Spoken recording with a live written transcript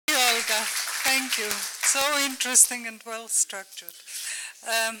Rebecca. Thank you. So interesting and well structured.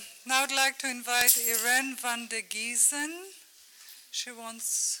 Now I'd like to invite Irene van de Giessen. She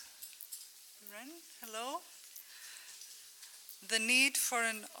wants... Irene, hello? The need for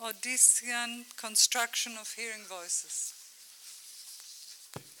an odyssean construction of hearing voices.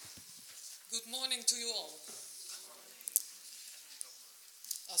 Good morning to you all.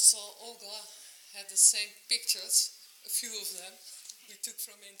 I saw Olga had the same pictures, a few of them, we took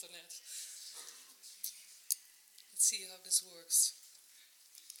from internet. Let's see how this works.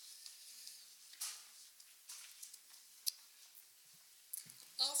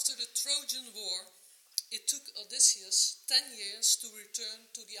 After the Trojan War, it took Odysseus 10 years to return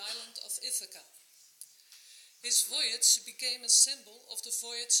to the island of Ithaca. His voyage became a symbol of the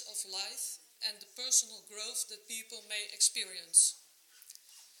voyage of life and the personal growth that people may experience.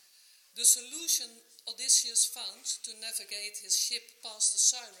 The solution Odysseus found to navigate his ship past the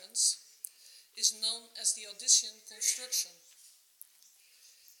Sirens is known as the Odyssean construction.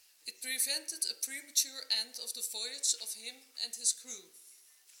 It prevented a premature end of the voyage of him and his crew.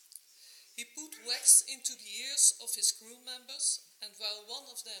 He put wax into the ears of his crew members, and while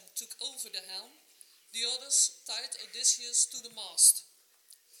one of them took over the helm, the others tied Odysseus to the mast.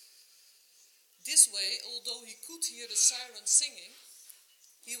 This way, although he could hear the sirens singing,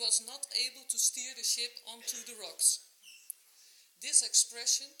 he was not able to steer the ship onto the rocks. This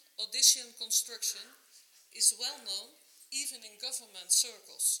expression, Odyssean construction, is well known even in government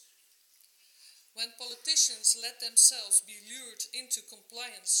circles. When politicians let themselves be lured into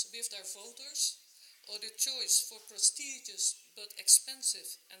compliance with their voters, or the choice for prestigious but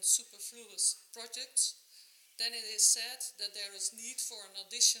expensive and superfluous projects, then it is said that there is need for an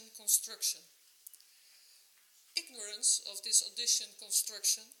Odyssean construction. Ignorance of this Odyssean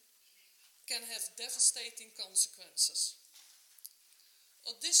construction can have devastating consequences.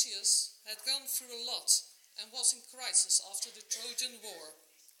 Odysseus had gone through a lot and was in crisis after the Trojan War.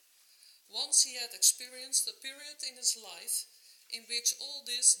 Once he had experienced a period in his life in which all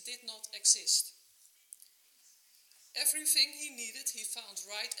this did not exist. Everything he needed he found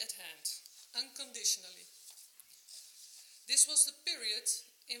right at hand, unconditionally. This was the period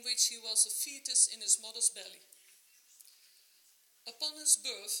in which he was a fetus in his mother's belly. Upon his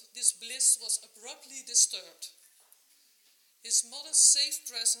birth, this bliss was abruptly disturbed. His mother's safe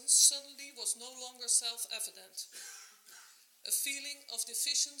presence suddenly was no longer self-evident. A feeling of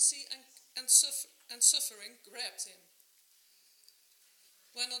deficiency and suffering grabbed him.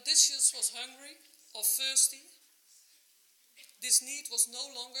 When Odysseus was hungry or thirsty, this need was no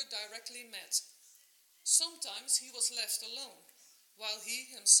longer directly met. Sometimes he was left alone, while he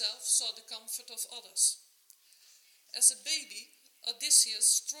himself sought the comfort of others. As a baby, Odysseus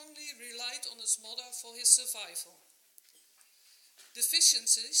strongly relied on his mother for his survival.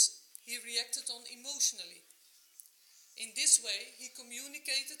 Deficiencies he reacted on emotionally. In this way, he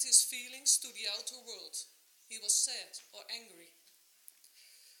communicated his feelings to the outer world. He was sad or angry.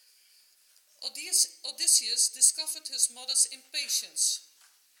 Odysseus discovered his mother's impatience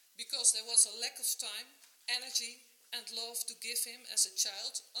because there was a lack of time, energy, and love to give him as a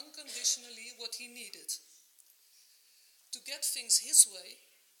child unconditionally what he needed. To get things his way,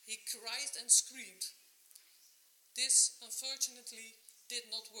 he cried and screamed. This, unfortunately,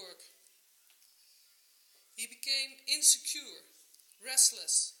 did not work. He became insecure,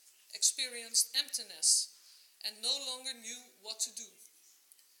 restless, experienced emptiness, and no longer knew what to do.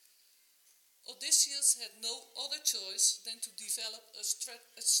 Odysseus had no other choice than to develop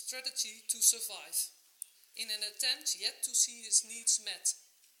a strategy to survive, in an attempt yet to see his needs met.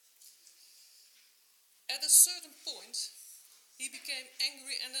 At a certain point, he became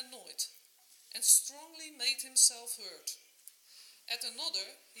angry and annoyed, and strongly made himself heard. At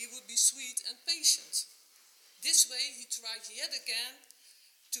another, he would be sweet and patient. This way he tried yet again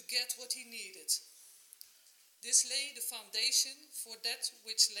to get what he needed. This laid the foundation for that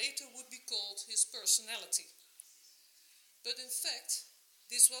which later would be called his personality. But in fact,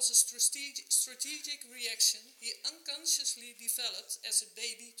 this was a strategic reaction he unconsciously developed as a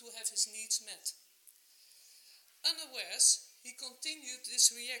baby to have his needs met. Unawares, he continued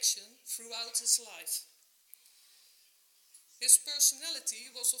this reaction throughout his life. His personality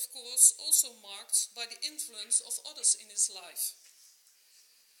was, of course, also marked by the influence of others in his life.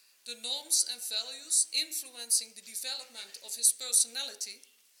 The norms and values influencing the development of his personality,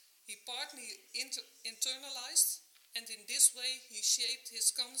 he partly internalized, and in this way he shaped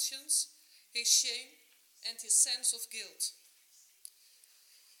his conscience, his shame, and his sense of guilt.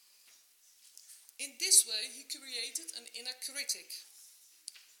 In this way, he created an inner critic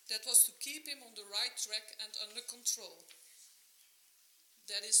that was to keep him on the right track and under control.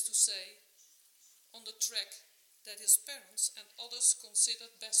 that is to say, on the track that his parents and others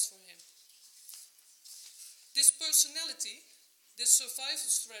considered best for him. This personality, this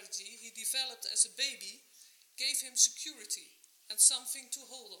survival strategy he developed as a baby, gave him security and something to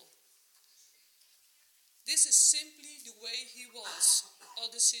hold on. This is simply the way he was,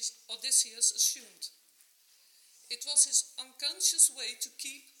 Odysseus assumed. It was his unconscious way to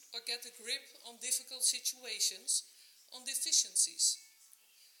keep or get a grip on difficult situations, on deficiencies.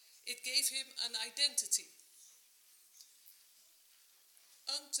 It gave him an identity.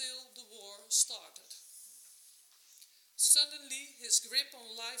 Until the war started. Suddenly his grip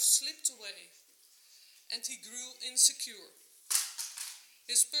on life slipped away, and he grew insecure.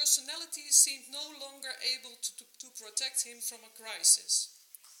 His personality seemed no longer able to protect him from a crisis.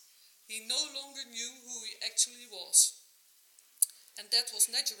 He no longer knew who he actually was. And that was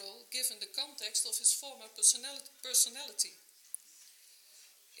natural given the context of his former personality.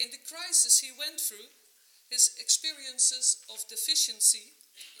 In the crisis he went through, his experiences of deficiency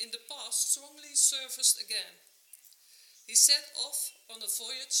in the past strongly surfaced again. He set off on a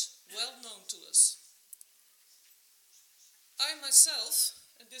voyage well known to us. I myself,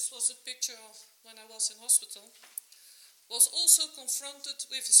 and this was a picture of when I was in hospital, was also confronted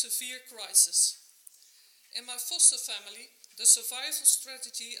with a severe crisis. In my foster family, the survival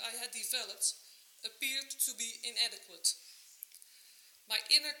strategy I had developed appeared to be inadequate. My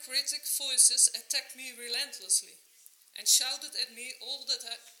inner critic voices attacked me relentlessly and shouted at me all that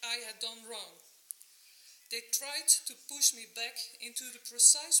I had done wrong. They tried to push me back into the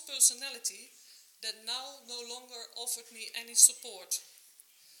precise personality that now no longer offered me any support.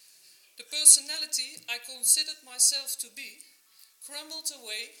 The personality I considered myself to be crumbled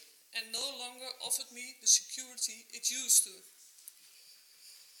away and no longer offered me the security it used to.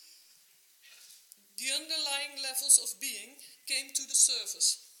 The underlying levels of being came to the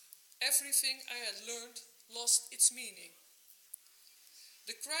surface. Everything I had learned lost its meaning.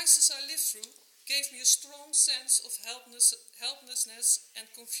 The crisis I lived through gave me a strong sense of helplessness and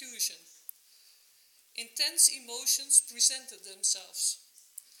confusion. Intense emotions presented themselves.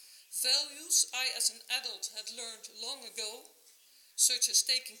 Values I as an adult had learned long ago, such as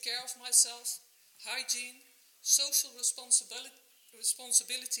taking care of myself, hygiene, social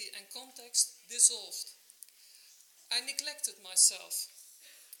responsibility and context, dissolved. I neglected myself.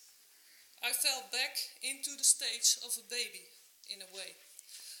 I fell back into the stage of a baby, in a way.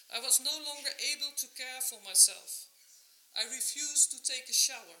 I was no longer able to care for myself. I refused to take a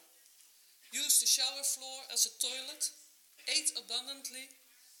shower, used the shower floor as a toilet, ate abundantly,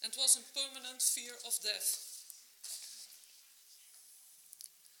 and was in permanent fear of death.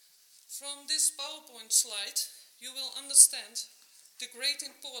 From this PowerPoint slide, you will understand the great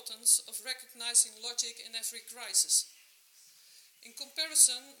importance of recognizing logic in every crisis. In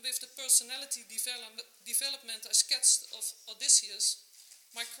comparison with the personality development I sketched of Odysseus,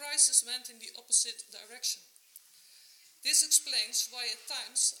 my crisis went in the opposite direction. This explains why at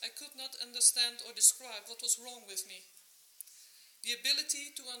times I could not understand or describe what was wrong with me. The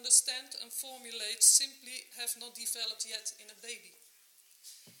ability to understand and formulate simply have not developed yet in a baby.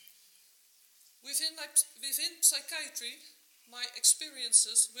 Within psychiatry, my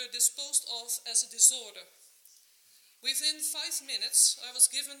experiences were disposed of as a disorder. Within 5 minutes, I was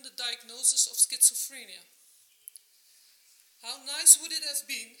given the diagnosis of schizophrenia. How nice would it have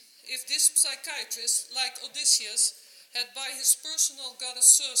been if this psychiatrist, like Odysseus, had by his personal goddess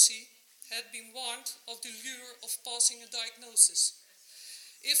Circe, had been warned of the lure of passing a diagnosis.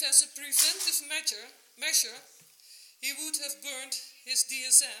 If as a preventive measure, he would have burned his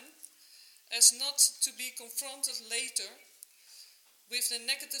DSM as not to be confronted later with the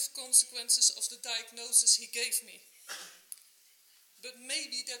negative consequences of the diagnosis he gave me. But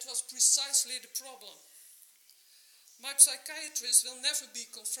maybe that was precisely the problem. My psychiatrist will never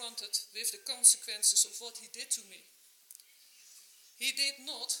be confronted with the consequences of what he did to me. He did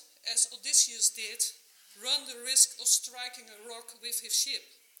not, as Odysseus did, run the risk of striking a rock with his ship.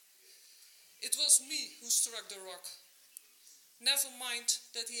 It was me who struck the rock. Never mind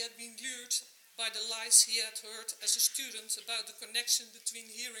that he had been lured by the lies he had heard as a student about the connection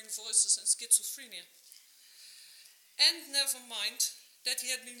between hearing voices and schizophrenia. And never mind that he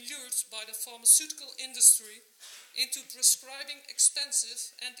had been lured by the pharmaceutical industry into prescribing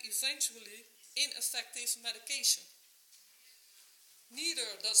expensive and eventually ineffective medication.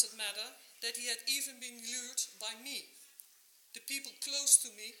 Neither does it matter that he had even been lured by me, the people close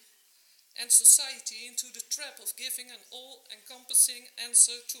to me, and society into the trap of giving an all-encompassing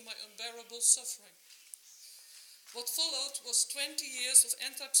answer to my unbearable suffering. What followed was 20 years of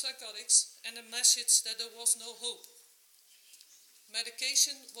antipsychotics and a message that there was no hope.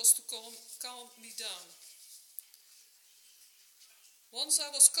 Medication was to calm me down. Once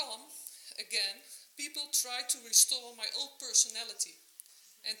I was calm again, people tried to restore my old personality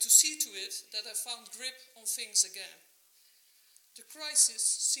and to see to it that I found grip on things again. The crisis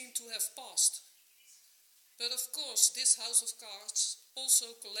seemed to have passed. But of course, this house of cards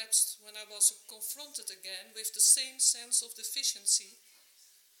also collapsed when I was confronted again with the same sense of deficiency.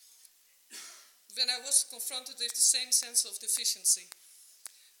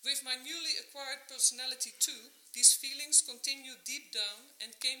 With my newly acquired personality too, these feelings continued deep down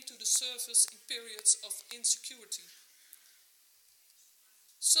and came to the surface in periods of insecurity.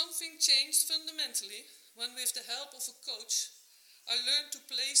 Something changed fundamentally when, with the help of a coach, I learned to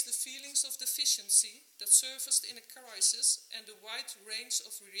place the feelings of deficiency that surfaced in a crisis and the wide range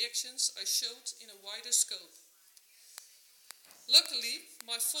of reactions I showed in a wider scope. Luckily,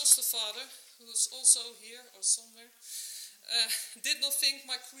 my foster father, who is also here or somewhere, did not think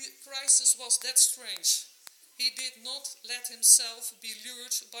my crisis was that strange. He did not let himself be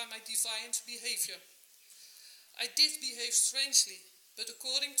lured by my defiant behavior. I did behave strangely, but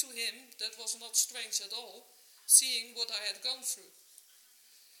according to him, that was not strange at all, seeing what I had gone through.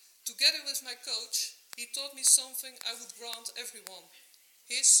 Together with my coach, he taught me something I would grant everyone,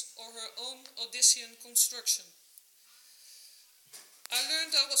 his or her own odyssean construction. I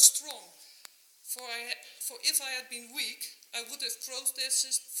learned I was strong, for if I had been weak, I would have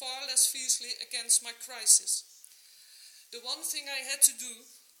protested far less fiercely against my crisis. The one thing I had to do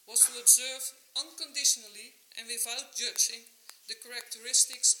was to observe unconditionally and without judging the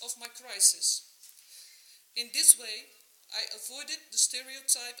characteristics of my crisis. In this way, I avoided the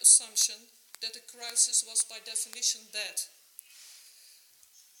stereotype assumption that a crisis was by definition bad.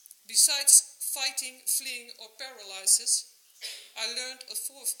 Besides fighting, fleeing, or paralysis, I learned a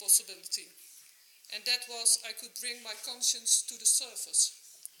fourth possibility, and that was I could bring my conscience to the surface.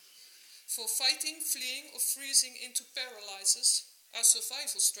 For fighting, fleeing, or freezing into paralysis are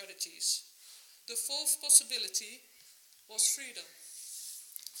survival strategies. The fourth possibility was freedom.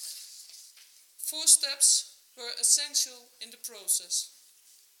 4 steps were essential in the process.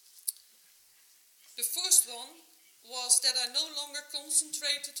 The first one was that I no longer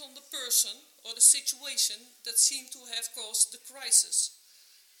concentrated on the person or the situation that seemed to have caused the crisis,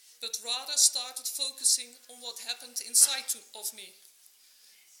 but rather started focusing on what happened inside of me,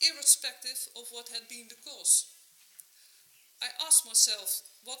 irrespective of what had been the cause. I asked myself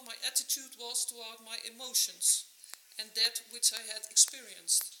what my attitude was toward my emotions and that which I had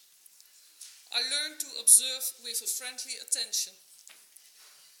experienced. I learned to observe with a friendly attention.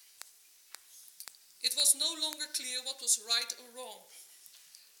 It was no longer clear what was right or wrong,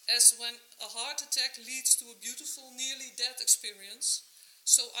 as when a heart attack leads to a beautiful, nearly death experience,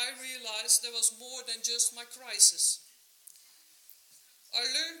 so I realized there was more than just my crisis. I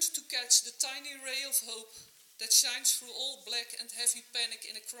learned to catch the tiny ray of hope that shines through all black and heavy panic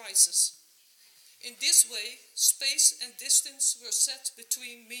in a crisis. In this way, space and distance were set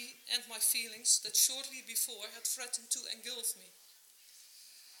between me and my feelings that shortly before had threatened to engulf me.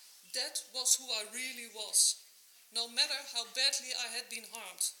 That was who I really was, no matter how badly I had been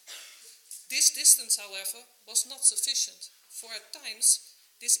harmed. This distance, however, was not sufficient, for at times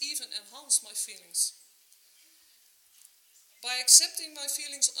this even enhanced my feelings. By accepting my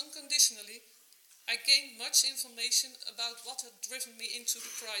feelings unconditionally, I gained much information about what had driven me into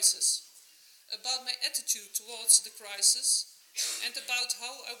the crisis, about my attitude towards the crisis, and about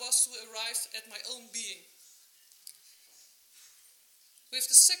how I was to arrive at my own being. With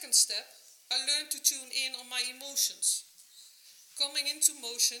the second step, I learned to tune in on my emotions. Coming into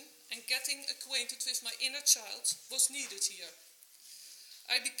motion and getting acquainted with my inner child was needed here.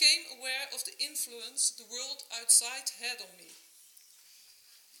 I became aware of the influence the world outside had on me.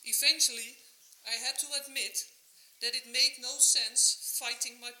 Eventually, I had to admit that it made no sense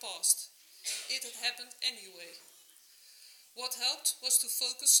fighting my past. It had happened anyway. What helped was to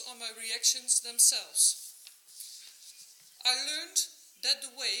focus on my reactions themselves. I learned that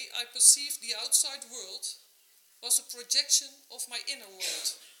the way I perceived the outside world was a projection of my inner world.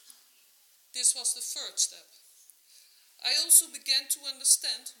 This was the third step. I also began to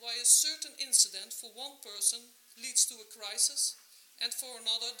understand why a certain incident for one person leads to a crisis and for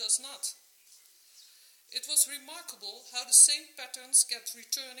another does not. It was remarkable how the same patterns kept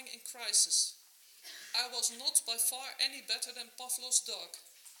returning in crisis. I was not by far any better than Pavlov's dog.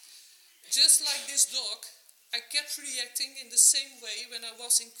 Just like this dog, I kept reacting in the same way when I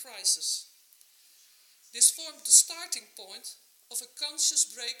was in crisis. This formed the starting point of a conscious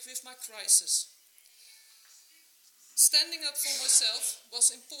break with my crisis. Standing up for myself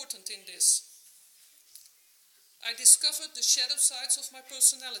was important in this. I discovered the shadow sides of my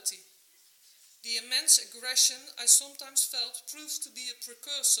personality. The immense aggression I sometimes felt proved to be a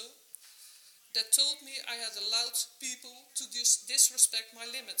precursor that told me I had allowed people to disrespect my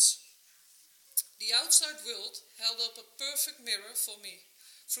limits. The outside world held up a perfect mirror for me,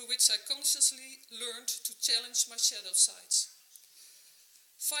 through which I consciously learned to challenge my shadow sides.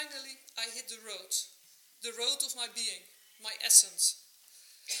 Finally, I hit the road of my being, my essence.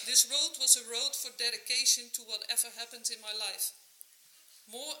 This road was a road for dedication to whatever happened in my life.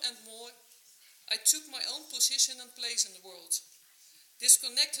 More and more, I took my own position and place in the world. This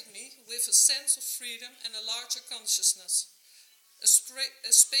connected me with a sense of freedom and a larger consciousness, a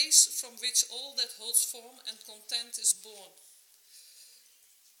space from which all that holds form and content is born.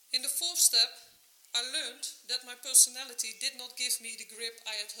 In the fourth step, I learned that my personality did not give me the grip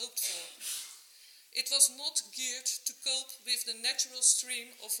I had hoped for. It was not geared to cope with the natural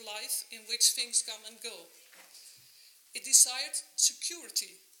stream of life in which things come and go. It desired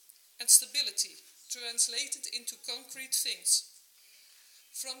security and stability translated into concrete things.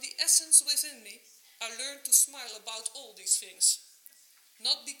 From the essence within me, I learned to smile about all these things,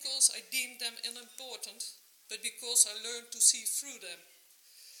 not because I deemed them unimportant, but because I learned to see through them.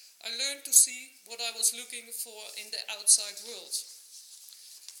 I learned to see what I was looking for in the outside world.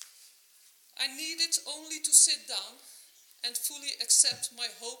 I needed only to sit down and fully accept my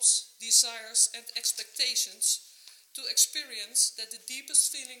hopes, desires, and expectations to experience that the deepest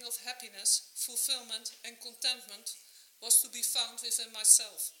feeling of happiness, fulfillment, and contentment was to be found within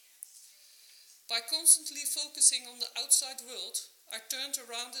myself. By constantly focusing on the outside world, I turned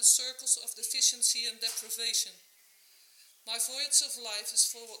around in circles of deficiency and deprivation. My voyage of life is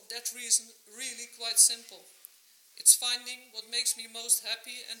for that reason really quite simple. It's finding what makes me most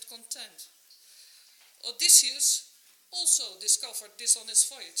happy and content. Odysseus also discovered this on his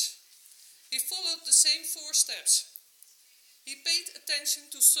voyage. He followed the same 4 steps. He paid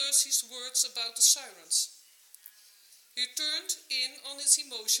attention to Circe's words about the sirens. He turned in on his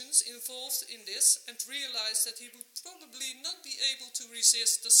emotions involved in this and realized that he would probably not be able to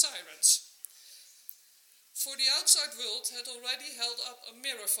resist the sirens. For the outside world had already held up a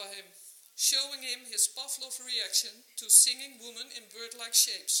mirror for him, showing him his Pavlov reaction to singing women in bird-like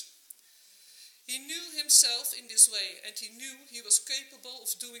shapes. He knew himself in this way, and he knew he was capable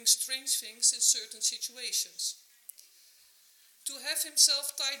of doing strange things in certain situations. To have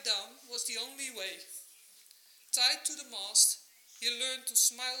himself tied down was the only way. Tied to the mast, he learned to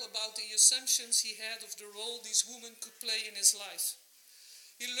smile about the assumptions he had of the role these women could play in his life.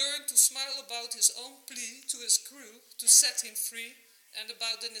 He learned to smile about his own plea to his crew to set him free and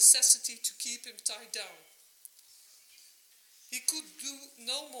about the necessity to keep him tied down. He could do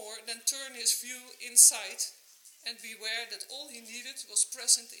no more than turn his view inside and beware that all he needed was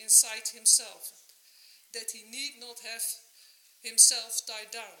present inside himself, that he need not have himself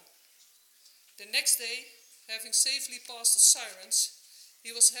tied down. The next day, having safely passed the sirens,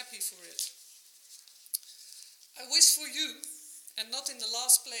 he was happy for it. I wish for you, and not in the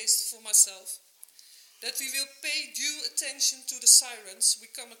last place for myself, that we will pay due attention to the sirens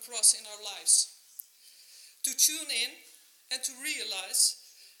we come across in our lives, to tune in and to realize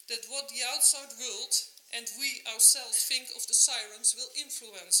that what the outside world and we ourselves think of the sirens will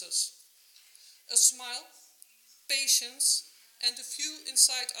influence us. A smile, patience, and a view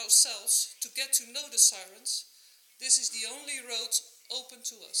inside ourselves to get to know the sirens, this is the only road open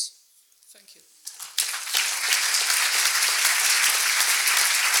to us. Thank you.